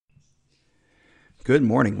Good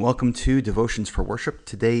morning. Welcome to Devotions for Worship.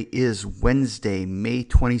 Today is Wednesday, May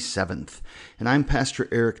 27th, and I'm Pastor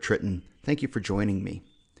Eric Tritton. Thank you for joining me.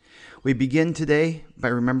 We begin today by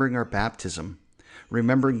remembering our baptism,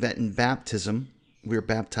 remembering that in baptism, we are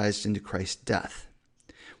baptized into Christ's death.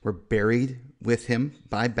 We're buried with him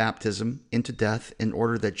by baptism into death in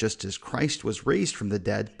order that just as Christ was raised from the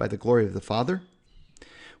dead by the glory of the Father,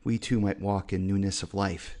 we too might walk in newness of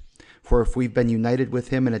life. For if we've been united with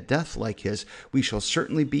him in a death like his, we shall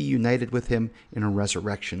certainly be united with him in a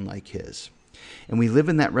resurrection like his. And we live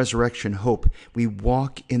in that resurrection hope. We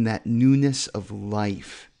walk in that newness of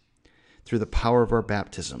life through the power of our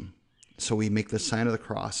baptism. So we make the sign of the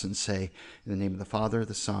cross and say, in the name of the Father,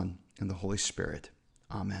 the Son, and the Holy Spirit.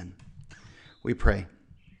 Amen. We pray.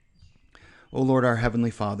 O Lord, our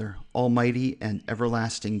heavenly Father, almighty and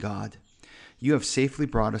everlasting God, you have safely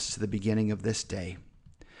brought us to the beginning of this day.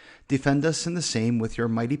 Defend us in the same with your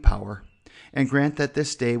mighty power, and grant that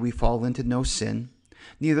this day we fall into no sin,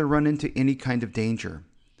 neither run into any kind of danger,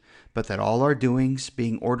 but that all our doings,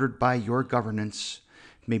 being ordered by your governance,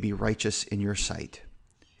 may be righteous in your sight.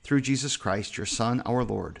 Through Jesus Christ, your Son, our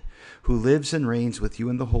Lord, who lives and reigns with you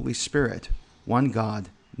in the Holy Spirit, one God,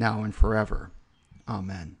 now and forever.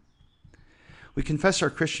 Amen. We confess our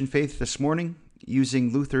Christian faith this morning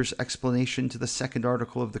using Luther's explanation to the second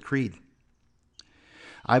article of the Creed.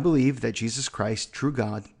 I believe that Jesus Christ, true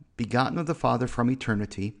God, begotten of the Father from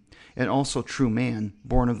eternity, and also true man,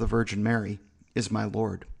 born of the Virgin Mary, is my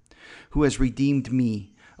Lord, who has redeemed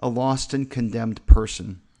me, a lost and condemned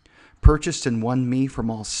person, purchased and won me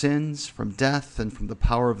from all sins, from death, and from the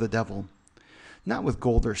power of the devil, not with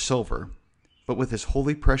gold or silver, but with his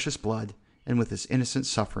holy precious blood and with his innocent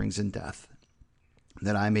sufferings and death,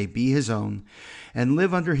 that I may be his own and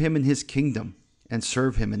live under him in his kingdom, and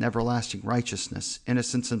serve him in everlasting righteousness,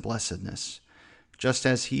 innocence, and blessedness. Just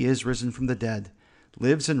as he is risen from the dead,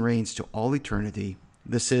 lives and reigns to all eternity,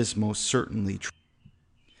 this is most certainly true.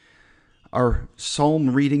 Our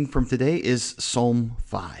psalm reading from today is Psalm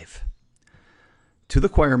 5. To the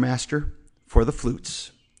choir master, for the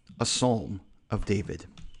flutes, a psalm of David.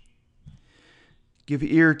 Give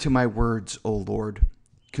ear to my words, O Lord.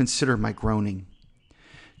 Consider my groaning.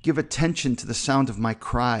 Give attention to the sound of my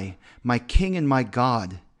cry, my King and my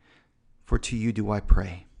God, for to you do I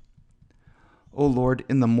pray. O Lord,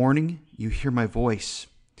 in the morning you hear my voice.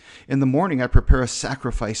 In the morning I prepare a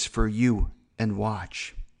sacrifice for you and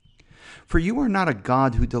watch. For you are not a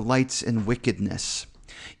God who delights in wickedness.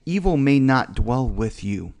 Evil may not dwell with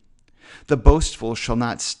you. The boastful shall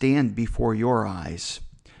not stand before your eyes.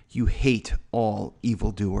 You hate all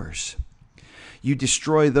evildoers. You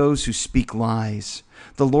destroy those who speak lies.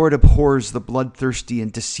 The Lord abhors the bloodthirsty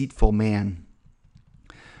and deceitful man.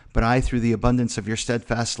 But I, through the abundance of your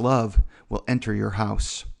steadfast love, will enter your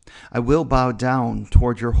house. I will bow down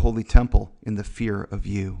toward your holy temple in the fear of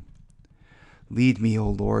you. Lead me, O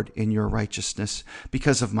Lord, in your righteousness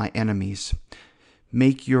because of my enemies.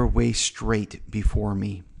 Make your way straight before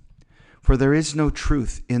me. For there is no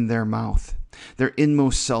truth in their mouth. Their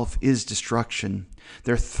inmost self is destruction.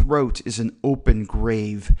 Their throat is an open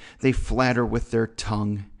grave. They flatter with their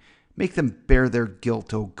tongue. Make them bear their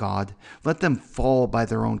guilt, O God. Let them fall by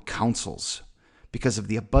their own counsels. Because of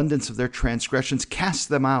the abundance of their transgressions, cast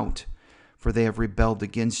them out, for they have rebelled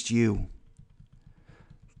against you.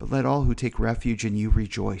 But let all who take refuge in you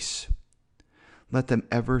rejoice. Let them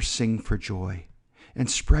ever sing for joy, and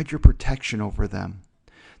spread your protection over them,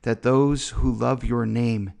 that those who love your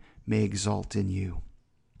name may exalt in you.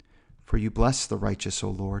 For you bless the righteous, O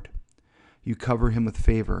Lord. You cover him with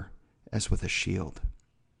favor as with a shield.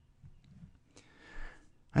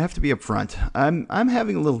 I have to be upfront. I'm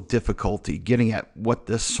having a little difficulty getting at what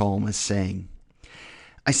this psalm is saying.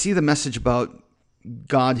 I see the message about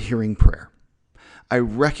God hearing prayer. I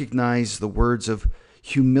recognize the words of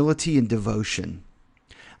humility and devotion.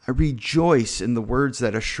 I rejoice in the words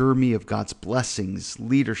that assure me of God's blessings,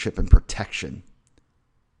 leadership, and protection.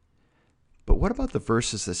 But what about the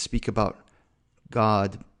verses that speak about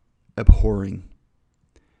God abhorring,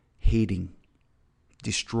 hating,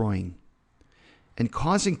 destroying, and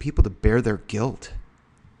causing people to bear their guilt?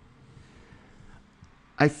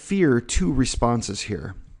 I fear two responses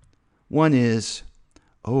here. One is,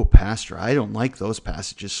 oh, Pastor, I don't like those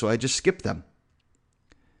passages, so I just skip them.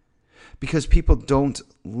 Because people don't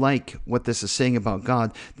like what this is saying about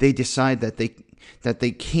God, they decide that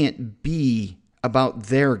they can't be about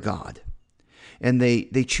their God. And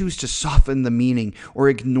they choose to soften the meaning or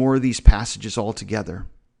ignore these passages altogether.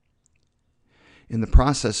 In the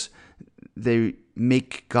process, they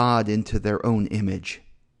make God into their own image,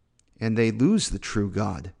 and they lose the true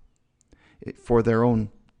God for their own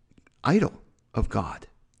idol. of God.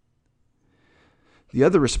 The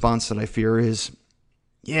other response that I fear is,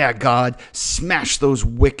 yeah, God, smash those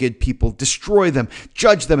wicked people, destroy them,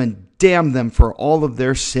 judge them, and damn them for all of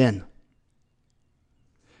their sin.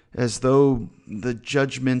 As though the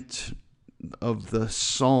judgment of the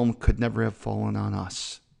psalm could never have fallen on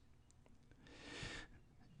us.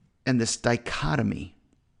 And this dichotomy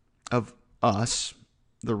of us,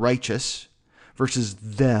 the righteous, versus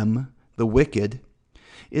them, the wicked,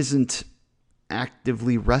 isn't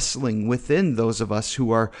actively wrestling within those of us who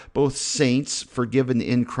are both saints, forgiven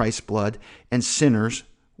in Christ's blood, and sinners,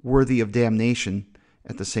 worthy of damnation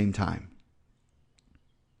at the same time.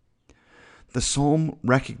 The psalm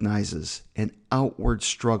recognizes an outward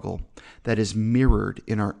struggle that is mirrored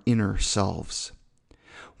in our inner selves.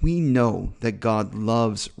 We know that God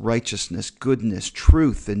loves righteousness, goodness,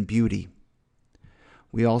 truth, and beauty.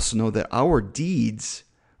 We also know that our deeds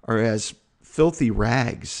are as filthy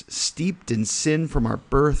rags, steeped in sin from our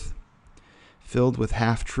birth, filled with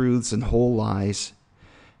half-truths and whole lies,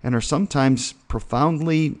 and are sometimes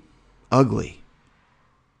profoundly ugly.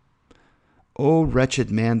 O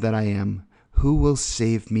wretched man that I am, who will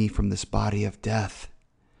save me from this body of death?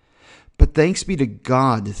 But thanks be to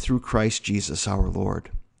God through Christ Jesus our Lord.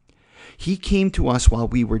 He came to us while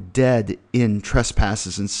we were dead in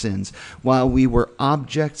trespasses and sins, while we were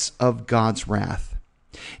objects of God's wrath.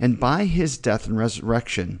 And by his death and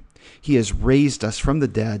resurrection, he has raised us from the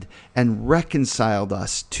dead and reconciled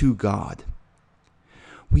us to God.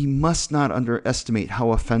 We must not underestimate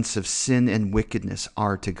how offensive sin and wickedness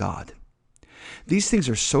are to God. These things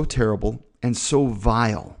are so terrible and so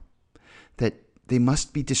vile that they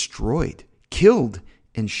must be destroyed, killed,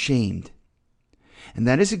 and shamed. And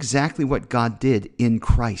that is exactly what God did in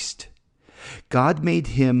Christ. God made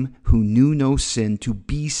him who knew no sin to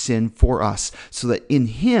be sin for us, so that in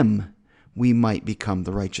him we might become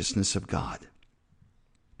the righteousness of God.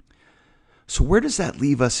 So where does that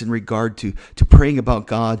leave us in regard to praying about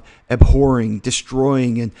God abhorring,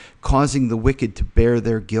 destroying, and causing the wicked to bear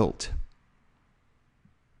their guilt?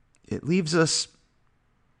 It leaves us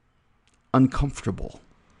uncomfortable.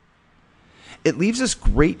 It leaves us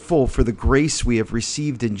grateful for the grace we have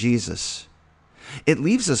received in Jesus. It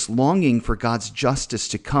leaves us longing for God's justice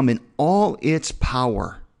to come in all its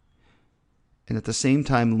power, and at the same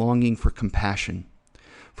time longing for compassion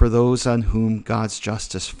for those on whom God's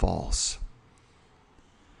justice falls.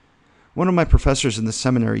 One of my professors in the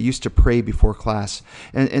seminary used to pray before class,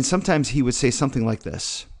 and sometimes he would say something like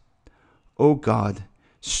this: "O God,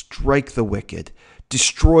 strike the wicked,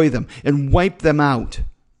 destroy them, and wipe them out.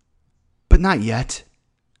 But not yet.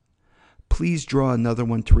 Please draw another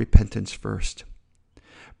one to repentance first.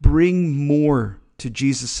 Bring more to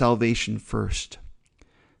Jesus' salvation first.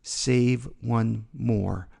 Save one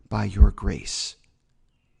more by your grace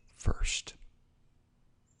first."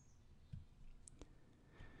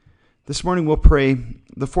 This morning we'll pray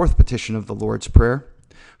the fourth petition of the Lord's Prayer,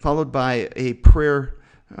 followed by a prayer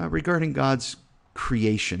regarding God's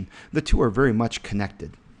creation. The two are very much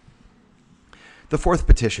connected. The fourth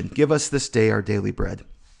petition: give us this day our daily bread.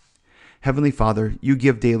 Heavenly Father, you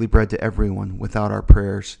give daily bread to everyone without our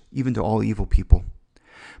prayers, even to all evil people.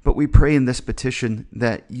 But we pray in this petition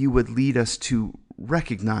that you would lead us to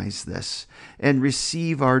recognize this and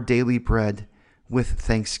receive our daily bread with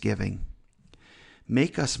thanksgiving.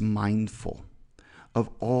 Make us mindful of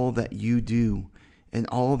all that you do and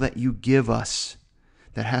all that you give us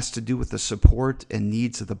that has to do with the support and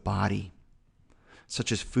needs of the body,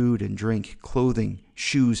 such as food and drink, clothing,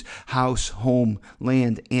 shoes, house, home,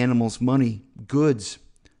 land, animals, money, goods,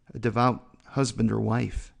 a devout husband or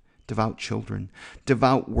wife, devout children,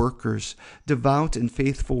 devout workers, devout and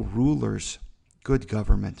faithful rulers, good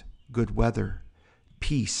government, good weather,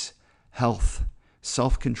 peace, health,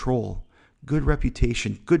 self-control, good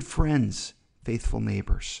reputation, good friends, faithful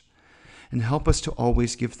neighbors. And help us to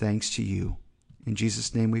always give thanks to you. In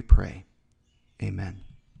Jesus' name we pray. Amen.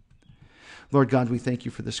 Lord God, we thank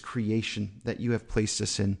you for this creation that you have placed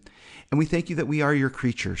us in, and we thank you that we are your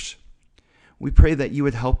creatures. We pray that you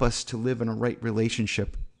would help us to live in a right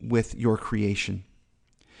relationship with your creation,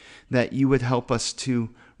 that you would help us to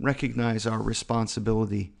recognize our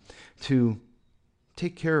responsibility to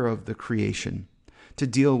take care of the creation, to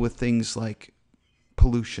deal with things like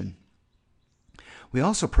pollution. We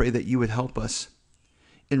also pray that you would help us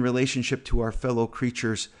in relationship to our fellow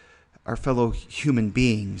creatures, our fellow human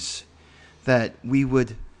beings, that we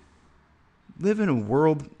would live in a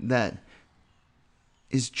world that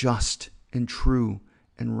is just and true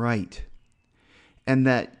and right, and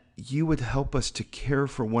that you would help us to care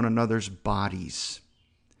for one another's bodies,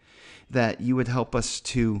 that you would help us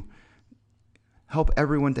to Help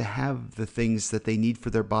everyone to have the things that they need for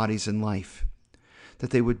their bodies in life, that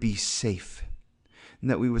they would be safe, and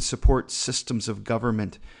that we would support systems of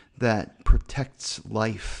government that protects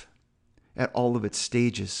life at all of its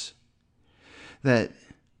stages, that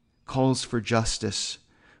calls for justice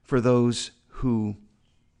for those who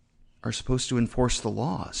are supposed to enforce the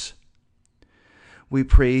laws. We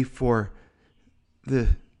pray for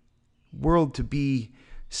the world to be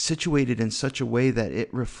situated in such a way that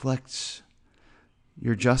it reflects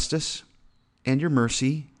your justice and your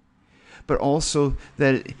mercy, but also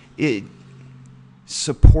that it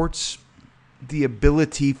supports the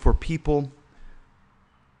ability for people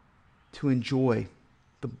to enjoy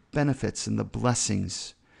the benefits and the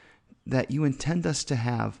blessings that you intend us to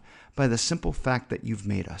have by the simple fact that you've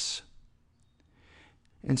made us.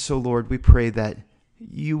 And so, Lord, we pray that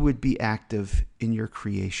you would be active in your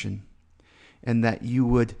creation and that you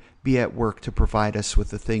would be at work to provide us with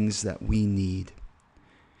the things that we need.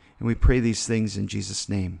 And we pray these things in Jesus'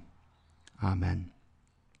 name. Amen.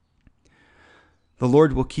 The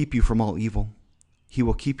Lord will keep you from all evil. He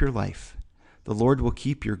will keep your life. The Lord will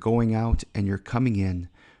keep your going out and your coming in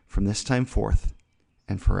from this time forth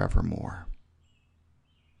and forevermore.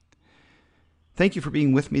 Thank you for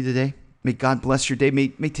being with me today. May God bless your day. May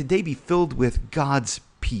today be filled with God's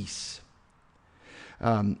peace.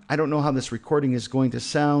 I don't know how this recording is going to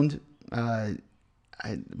sound.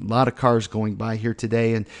 A lot of cars going by here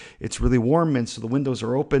today, and it's really warm, and so the windows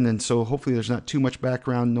are open, and so hopefully there's not too much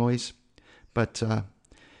background noise. But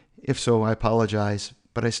if so, I apologize.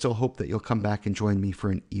 But I still hope that you'll come back and join me for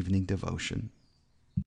an evening devotion.